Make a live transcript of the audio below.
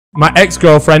My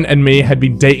ex-girlfriend and me had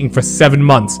been dating for 7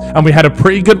 months, and we had a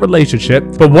pretty good relationship,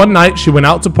 but one night she went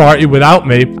out to party without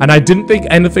me, and I didn't think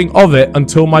anything of it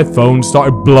until my phone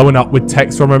started blowing up with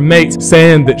texts from her mates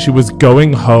saying that she was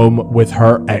going home with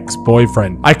her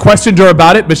ex-boyfriend. I questioned her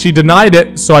about it, but she denied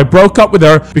it, so I broke up with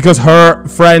her because her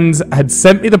friends had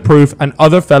sent me the proof and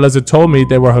other fellas had told me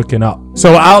they were hooking up.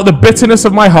 So out of the bitterness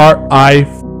of my heart, I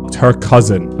her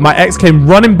cousin. My ex came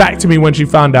running back to me when she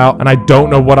found out, and I don't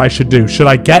know what I should do. Should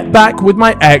I get back with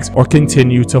my ex or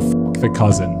continue to fuck the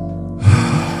cousin?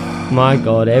 My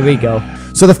God, here we go.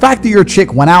 So the fact that your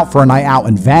chick went out for a night out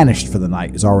and vanished for the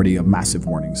night is already a massive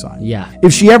warning sign. Yeah.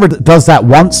 If she ever does that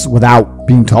once without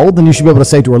being told, then you should be able to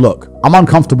say to her, look, I'm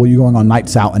uncomfortable you going on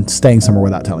nights out and staying somewhere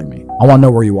without telling me. I want to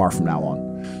know where you are from now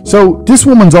on. So this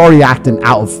woman's already acting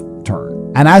out of turn.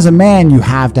 And as a man, you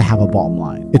have to have a bottom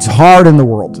line. It's hard in the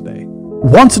world today.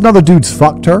 Once another dude's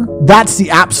fucked her, that's the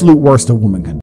absolute worst a woman can do.